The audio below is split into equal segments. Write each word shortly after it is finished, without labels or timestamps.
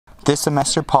This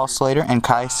semester, Paul Slater and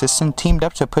Kai Sisson teamed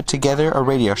up to put together a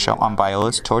radio show on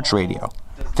Biola's Torch Radio.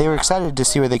 They were excited to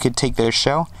see where they could take their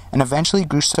show, and eventually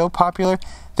grew so popular,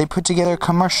 they put together a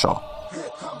commercial.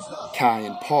 Kai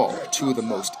and Paul are two of the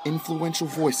most influential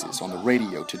voices on the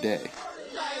radio today.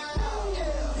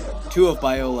 Two of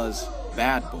Biola's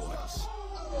bad boys.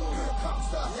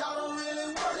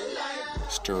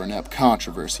 Stirring up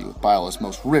controversy with Biola's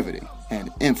most riveting and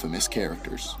infamous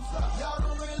characters.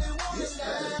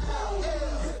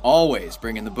 Always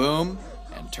bringing the boom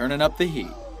and turning up the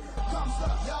heat.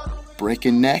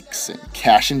 Breaking necks and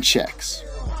cashing checks.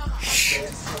 Shh.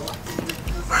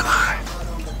 We're live.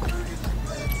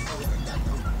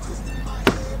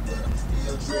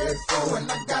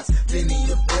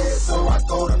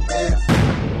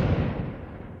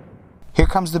 Here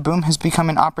Comes the Boom has become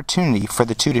an opportunity for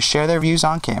the two to share their views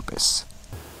on campus.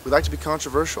 We like to be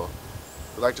controversial.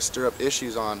 We like to stir up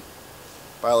issues on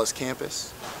Biola's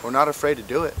campus. We're not afraid to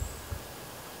do it.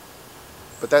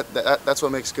 But that's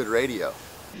what makes good radio.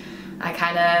 I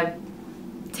kind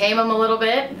of tame them a little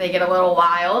bit. They get a little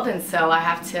wild, and so I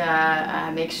have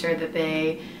to make sure that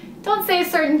they don't say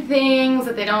certain things,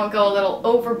 that they don't go a little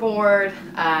overboard.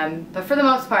 But for the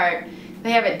most part,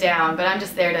 they have it down. But I'm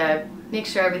just there to make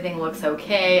sure everything looks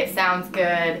okay, it sounds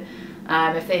good.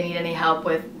 If they need any help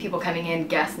with people coming in,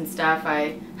 guests and stuff,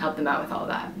 I help them out with all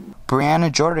that.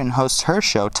 Brianna Jordan hosts her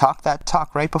show Talk That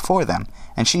Talk right before them,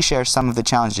 and she shares some of the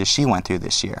challenges she went through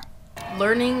this year.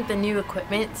 Learning the new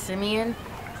equipment, Simeon,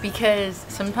 because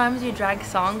sometimes you drag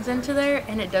songs into there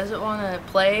and it doesn't want to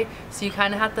play, so you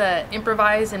kind of have to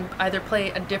improvise and either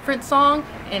play a different song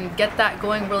and get that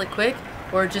going really quick,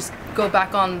 or just go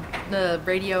back on the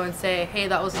radio and say, hey,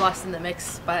 that was lost in the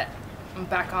mix, but I'm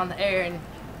back on the air and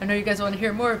I know you guys want to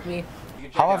hear more of me.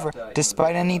 However,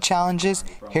 despite any challenges,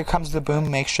 Here Comes the Boom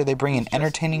makes sure they bring an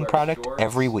entertaining product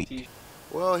every week.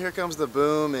 Well, Here Comes the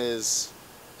Boom is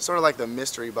sort of like the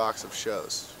mystery box of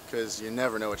shows, because you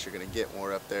never know what you're going to get when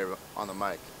we're up there on the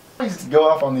mic. I used to go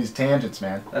off on these tangents,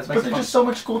 man. But there's just so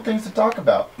much cool things to talk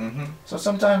about. So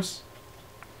sometimes,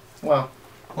 well,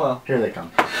 here they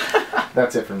come.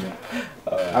 That's it for me.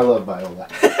 I love Biola.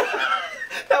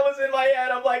 That was in my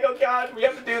head. I'm like, oh God, we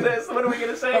have to do this. What are we going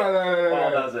to say? No.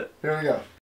 Paul does it. Here we go.